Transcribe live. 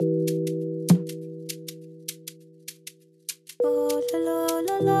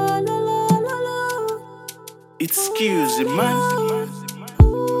Excuse me, man.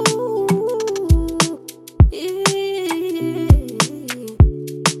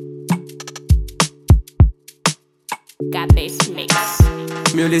 Got this mix.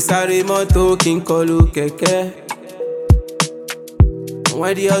 Mi ò lè sáré mọ́tò kí n kọlu kẹ̀kẹ́.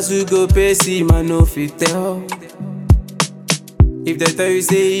 When the hustle go pay, see man no fit tell. If they tell you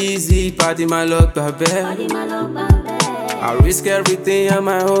say easy, party my luck babẹ́. I risk everything on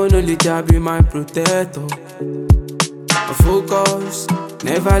my own, only God be my protector. I focus,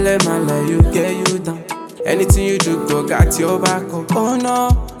 never let my life you get you down. Anything you do, go got your back up. Oh no,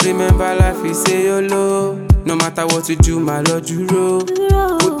 remember life is say YOLO. No matter what you do, my Lord, you roll.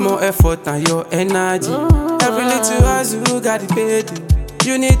 Put more effort than your energy. Every little as you got it paid.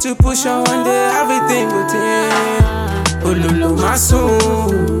 You need to push on one day, everything will change. Oh lolo, my soul.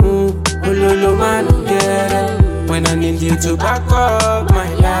 Oh lolo, man, get it. When I need you to back up my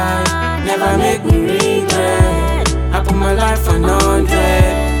life, never make me regret. I put my life on 100.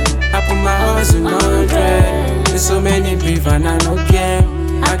 I put my hustle on 100. There's so many beef and I don't care.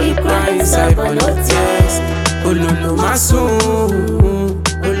 I keep crying inside but no tears. Oh lolo, my soul.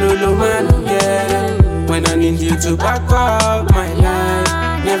 Oh lolo, man, get it. When I need you to back up my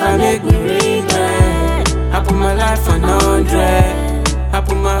life, never make me regret. I put my life on 100. I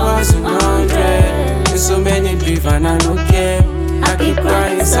put my hustle on 100. There's so many beef and I don't care. I keep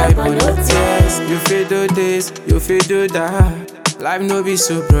crying inside but no tears. You feel do this, you feel do that. Life no be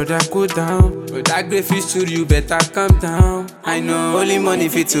so, brother, cool down. But that great fish to you, better calm down. I know only money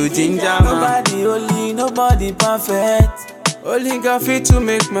fit to ginger, man. Nobody holy, nobody perfect. Only God fit to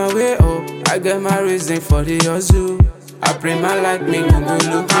make my way up. I get my reason for the hustle. I pray my life make me go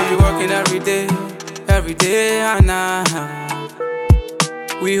look. I be working every day, and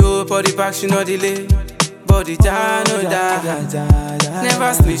we hope for the back, she no delay. But the jar no die.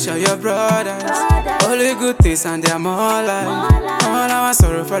 Never snitch on your brothers. Only good things and they're more like. All our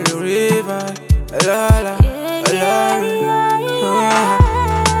sorrow for the river. Lola,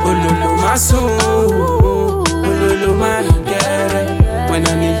 oh lolo, my soul. Oh lolo, man, get it. When I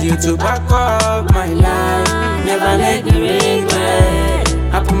need you to back up my life, never make me regret.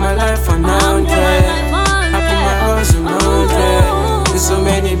 I put my life on 100. I put my hustle on 100. There's so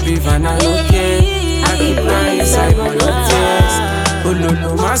many beef and I don't care. I keep crying inside but no tears. Oh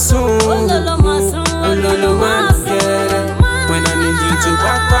lolo, my soul. Oh lolo, man, get it. When I need you to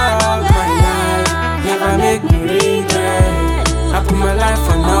back up my life, never make me regret. I put my life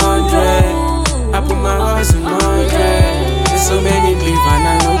on 100. I put my hustle on 100. There's so many beef and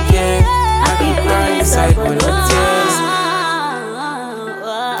I don't care. I keep crying inside but no tears.